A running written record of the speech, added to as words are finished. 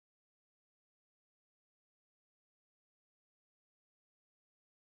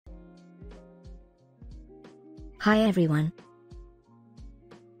Hi everyone.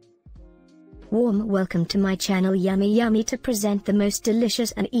 Warm welcome to my channel Yummy Yummy to present the most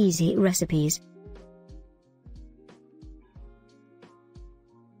delicious and easy recipes.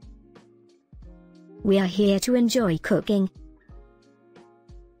 We are here to enjoy cooking.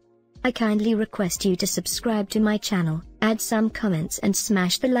 I kindly request you to subscribe to my channel, add some comments and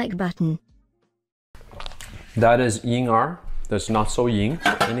smash the like button. That is yin er. That's not so yin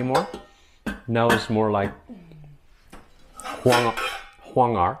anymore. Now it's more like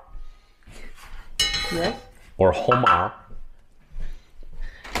huang er. Yes. Or hom er.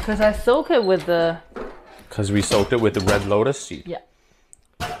 Because I soak it with the... Because we soaked it with the red lotus seed. Yeah.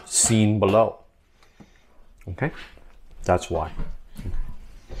 Seen below. Okay? That's why.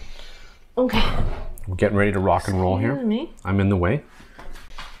 Okay. We're getting ready to rock and roll here. Me. I'm in the way.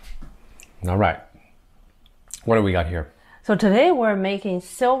 All right. What do we got here? So today we're making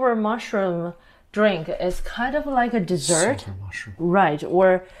silver mushroom drink. It's kind of like a dessert. Silver mushroom. Right.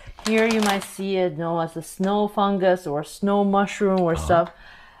 Or here you might see it known as the snow fungus or snow mushroom or stuff.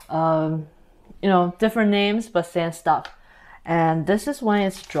 You know, different names, but same stuff. And this is when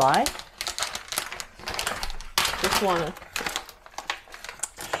it's dry. Just want to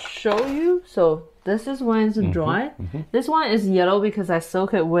show you. So this is when it's dry. This one is yellow because I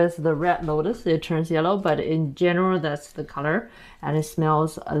soak it with the red lotus. It turns yellow, but in general that's the color, and it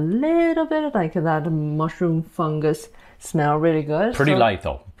smells a little bit like that mushroom fungus smell. Really good. Pretty light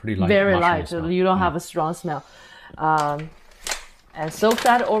though. Pretty light. Very light. Smell. You don't have a strong smell. And soak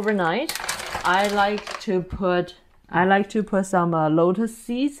that overnight. I like to put some lotus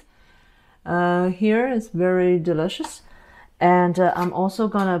seeds. Here it's very delicious. And I'm also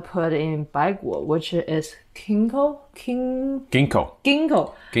gonna put in bagwo, which is ginkgo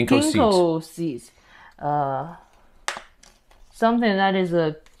seeds. Something that is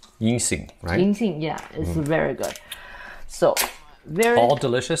a ginseng, right? Ginseng, yeah, it's very good. So all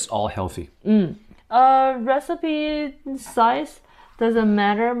delicious, all healthy. Recipe size doesn't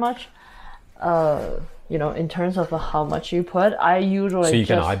matter much. You know, in terms of how much you put, I usually so you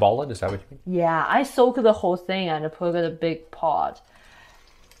can eyeball it. Is that what you mean? Yeah, I soak the whole thing and put it in a big pot.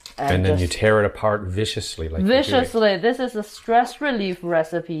 And then you tear it apart viciously, like viciously. This is a stress relief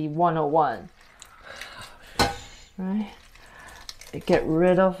recipe 101. Right? Get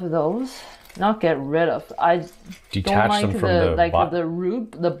rid of those. Not get rid of. I detach don't like them from the butt. the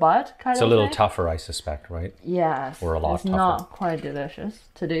root, the butt kind of. It's a little tougher, I suspect, right? Yes. Or a lot it's tougher. Not quite delicious.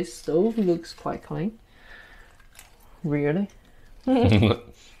 Today's stove looks quite clean. Really? You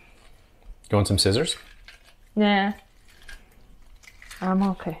want some scissors? Nah. I'm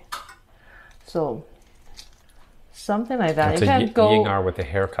okay. So something like that. It's you can go yin er with a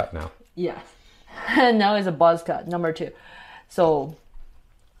haircut now. Yes. Now it's a buzz cut, number 2. So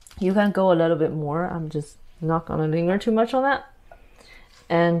you can go a little bit more. I'm just not gonna linger too much on that.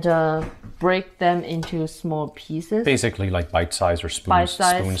 And break them into small pieces. Basically like bite size or spoon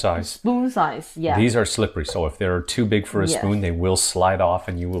size. Spoon size, yeah. These are slippery, so if they're too big for a spoon, they will slide off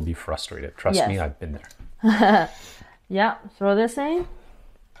and you will be frustrated. Trust me, I've been there. Yeah, throw this in.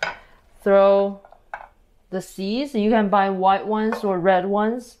 Throw the seeds. You can buy white ones or red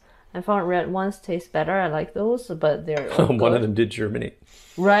ones. I found red ones taste better. I like those, but they're one of them did germinate.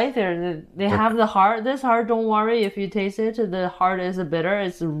 Right, they have the heart. This heart, don't worry if you taste it. The heart is bitter.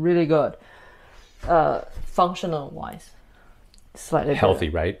 It's really good. Functional wise, slightly healthy,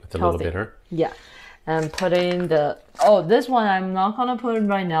 bitter. right? With a little bitter. Yeah, and put in the this one I'm not gonna put it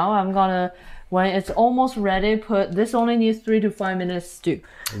right now. I'm gonna when it's almost ready. Put this only needs 3 to 5 minutes stew.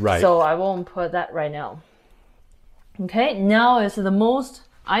 Right. So I won't put that right now. Okay, now is the most.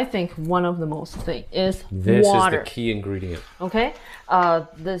 I think one of the most thing is this water. Is the key ingredient. Okay, ignore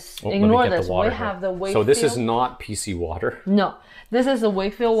this. We have the Wakefield. So this is not PC water. No, this is the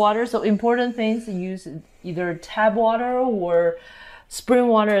Wakefield water. So important things, use either tap water or spring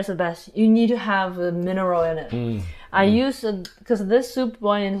water is the best. You need to have a mineral in it. I use because this soup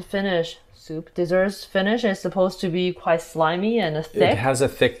when finished. Dessert's finish is supposed to be quite slimy and thick. It has a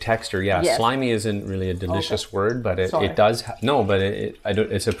thick texture, yeah. Yes. Slimy isn't really a delicious word, but it does.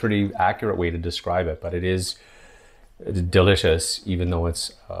 It's a pretty accurate way to describe it. But it's delicious, even though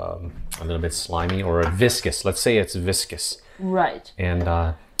it's a little bit slimy or viscous. Let's say it's viscous, right? And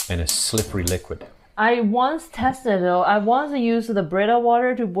a slippery liquid. I once tested though. I once used the Brita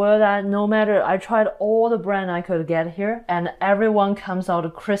water to boil that. No matter, I tried all the brand I could get here, and everyone comes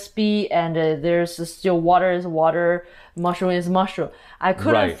out crispy. And there's still water is water, mushroom is mushroom. I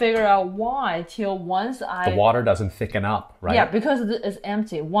couldn't figure out why till once the water doesn't thicken up, right? Yeah, because it's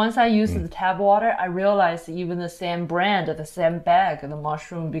empty. Once I used the tap water, I realized even the same brand, the same bag, the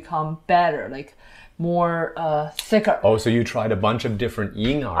mushroom become better, like more thicker. Oh, so you tried a bunch of different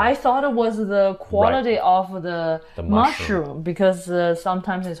ying'ar. I thought it was the quality of the mushroom because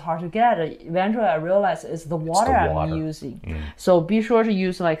sometimes it's hard to get. Eventually, I realized it's the water I'm using. So be sure to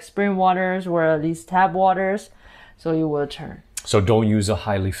use like spring waters or at least tap waters, so you will turn. So don't use a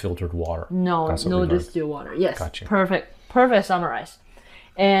highly filtered water. No, no distilled water. Yes, gotcha. Perfect summarize.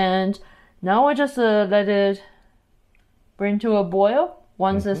 And now I just let it bring to a boil.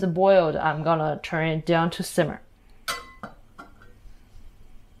 Once it's boiled, I'm gonna turn it down to simmer.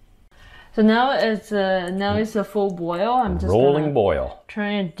 So now it's a full boil. I'm just rolling boil.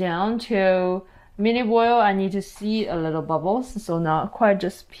 Turn it down to mini boil. I need to see a little bubbles, so not quite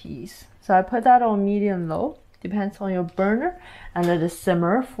just peas. So I put that on medium low, depends on your burner, and let it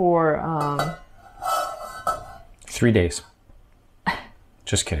simmer for 3 days.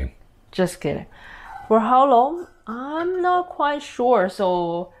 Just kidding. Just kidding. For how long? I'm not quite sure,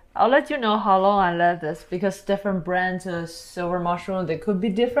 so I'll let you know how long I let this because different brands of silver mushroom, they could be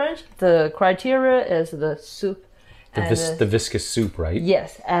different. The criteria is the soup. The viscous soup, right?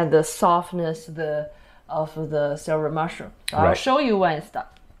 Yes, and the softness of the silver mushroom. So I'll show you when it's done.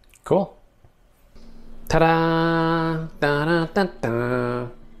 Cool. Ta-da! Da-da-da-da.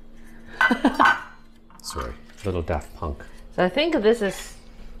 Sorry, little Daft Punk. So I think this is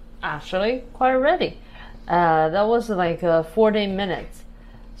actually quite ready. That was like 40 minutes.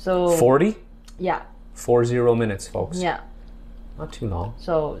 So 40? Yeah. 40 minutes, folks. Yeah. Not too long.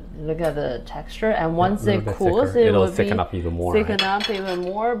 So look at the texture, and once it cools, it'll thicken up even more. Thicken up even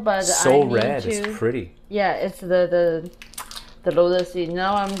more, but so red, it's pretty. Yeah, it's the lotus seed.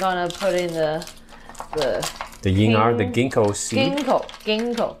 Now I'm gonna put in the ying'ar, the ginkgo seed.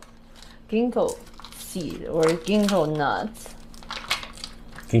 Ginkgo seed or ginkgo nuts.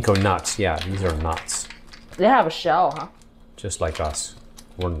 Ginkgo nuts, yeah, these are nuts. They have a shell, huh? Just like us.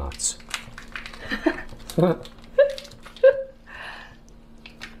 We're nuts.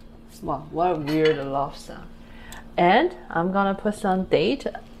 Wow, what a weird love sound. And I'm gonna put some date.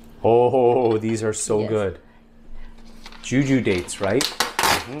 Oh, these are so good. Juju dates, right?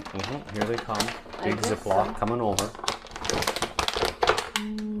 Here they come. Big Ziploc coming over.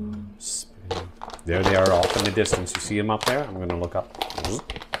 There they are off in the distance. You see them up there? I'm gonna look up.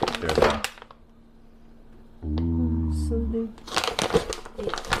 There they are.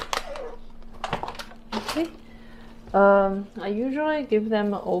 Okay. I usually give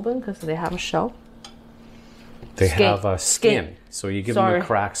them open because they have a shell. They have a skin. So you give them a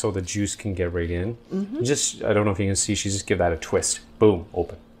crack so the juice can get right in. Just, I don't know if you can see, she just give that a twist. Boom,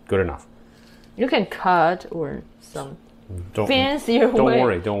 open. Good enough. You can cut or some fancier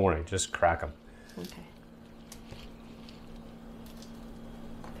way. Don't worry. Just crack them.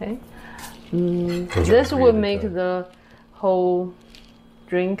 Okay. This will make the whole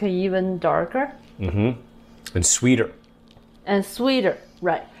drink even darker. And sweeter.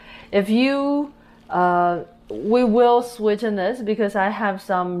 Right. If you, we will sweeten this because I have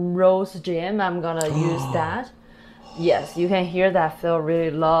some rose jam. I'm gonna use that. Yes, you can hear that. Phil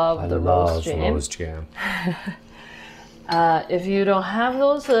really love the rose jam. If you don't have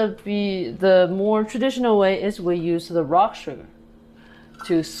those, the more traditional way is we use the rock sugar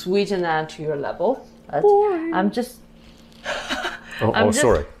to sweeten that to your level. I'm just.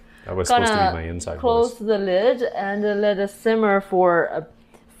 Sorry. That was supposed to be my inside close voice. the lid and let it simmer for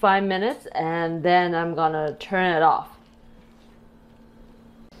 5 minutes, and then I'm gonna turn it off.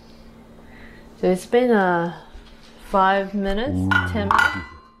 So it's been 5 minutes, 10 minutes,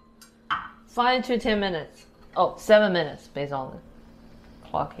 5 to 10 minutes. Oh, 7 minutes based on the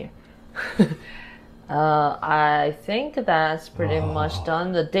clock here. I think that's pretty much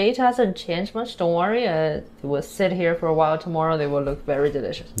done. The date hasn't changed much. Don't worry. It will sit here for a while. Tomorrow they will look very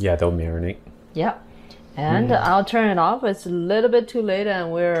delicious. Yeah, they'll marinate. Yeah. And I'll turn it off. It's a little bit too late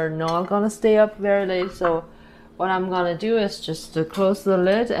and we're not going to stay up very late. So what I'm going to do is just to close the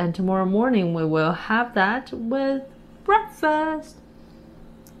lid, and tomorrow morning we will have that with breakfast.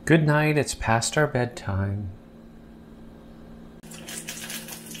 Good night. It's past our bedtime.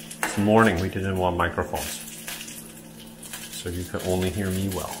 This morning we didn't want microphones, so you could only hear me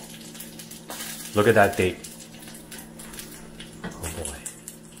well. Look at that date. Oh boy.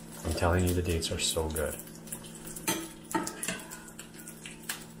 I'm telling you, the dates are so good.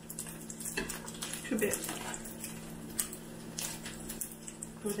 Could be.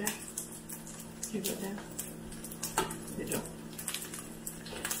 Go there. You go there. You go.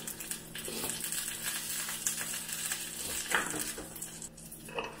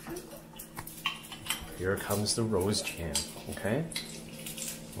 Here comes the rose jam, okay?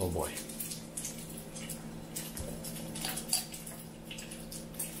 Oh boy.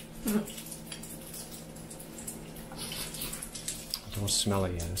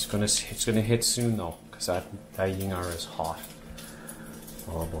 smelly, and it's gonna hit soon though, because that ying'er is hot.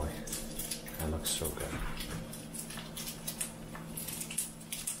 Oh boy, that looks so good.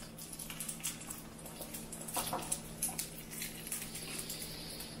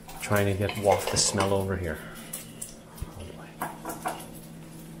 Trying to waft the smell over here. Oh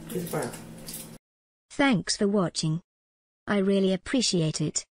boy. Thanks for watching. I really appreciate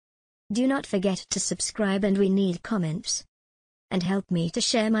it. Do not forget to subscribe, and we need comments. And help me to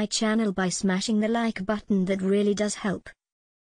share my channel by smashing the like button, that really does help.